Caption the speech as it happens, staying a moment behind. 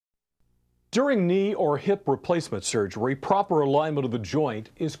During knee or hip replacement surgery, proper alignment of the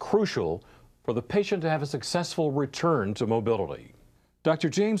joint is crucial for the patient to have a successful return to mobility. Dr.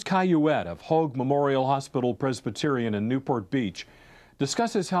 James Caillouette of Hoag Memorial Hospital Presbyterian in Newport Beach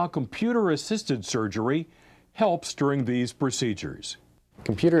discusses how computer-assisted surgery helps during these procedures.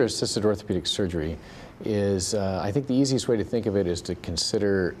 Computer-assisted orthopedic surgery is, I think the easiest way to think of it is to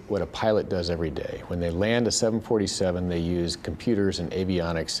consider what a pilot does every day. When they land a 747, they use computers and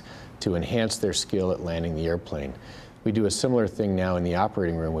avionics to enhance their skill at landing the airplane. We do a similar thing now in the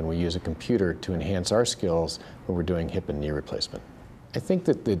operating room when we use a computer to enhance our skills when we're doing hip and knee replacement. I think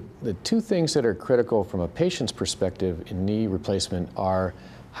that the two things that are critical from a patient's perspective in knee replacement are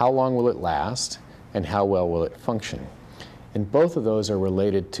how long will it last and how well will it function. And both of those are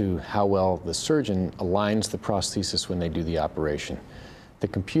related to how well the surgeon aligns the prosthesis when they do the operation. The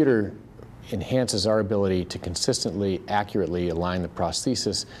computer enhances our ability to consistently, accurately align the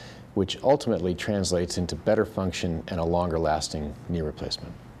prosthesis, which ultimately translates into better function and a longer lasting knee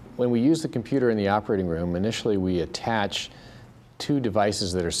replacement. When we use the computer in the operating room, initially we attach two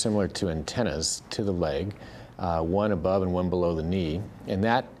devices that are similar to antennas to the leg, one above and one below the knee, and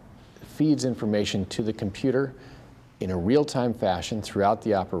that feeds information to the computer in a real-time fashion throughout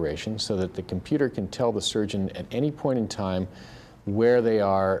the operation so that the computer can tell the surgeon at any point in time where they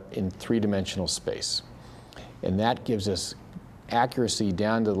are in three-dimensional space. And that gives us accuracy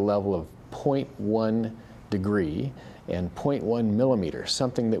down to the level of 0.1 degree and 0.1 millimeter,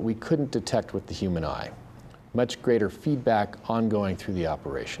 something that we couldn't detect with the human eye. Much greater feedback ongoing through the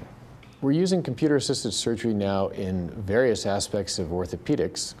operation. We're using computer-assisted surgery now in various aspects of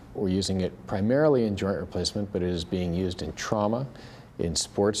orthopedics. We're using it primarily in joint replacement, but it is being used in trauma, in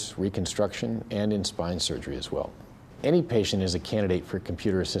sports reconstruction, and in spine surgery as well. Any patient is a candidate for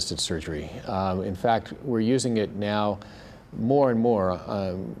computer-assisted surgery. In fact, we're using it now more and more.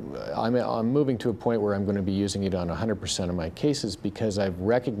 I'm moving to a point where I'm going to be using it on 100% of my cases because I've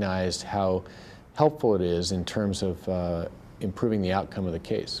recognized how helpful it is in terms of improving the outcome of the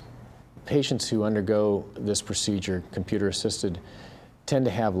case. Patients who undergo this procedure, computer-assisted, tend to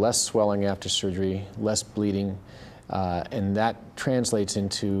have less swelling after surgery, less bleeding, and that translates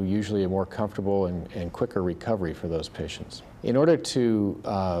into usually a more comfortable and quicker recovery for those patients. In order to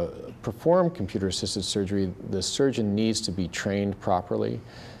perform computer-assisted surgery, the surgeon needs to be trained properly,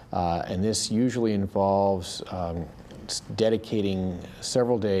 and this usually involves dedicating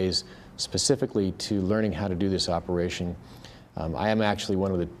several days specifically to learning how to do this operation. I am actually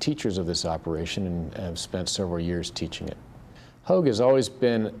one of the teachers of this operation and have spent several years teaching it. Hoag has always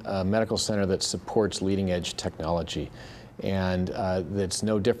been a medical center that supports leading-edge technology, and that's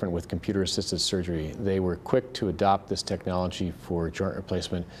no different with computer-assisted surgery. They were quick to adopt this technology for joint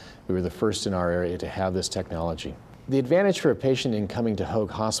replacement. We were the first in our area to have this technology. The advantage for a patient in coming to Hoag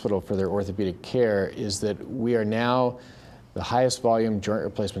Hospital for their orthopedic care is that we are now the highest volume joint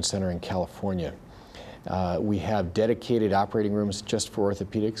replacement center in California. We have dedicated operating rooms just for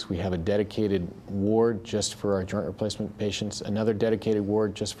orthopedics. We have a dedicated ward just for our joint replacement patients, another dedicated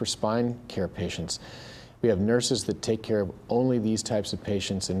ward just for spine care patients. We have nurses that take care of only these types of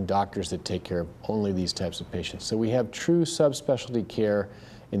patients and doctors that take care of only these types of patients. So we have true subspecialty care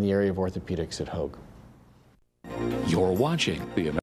in the area of orthopedics at Hoag. You're watching the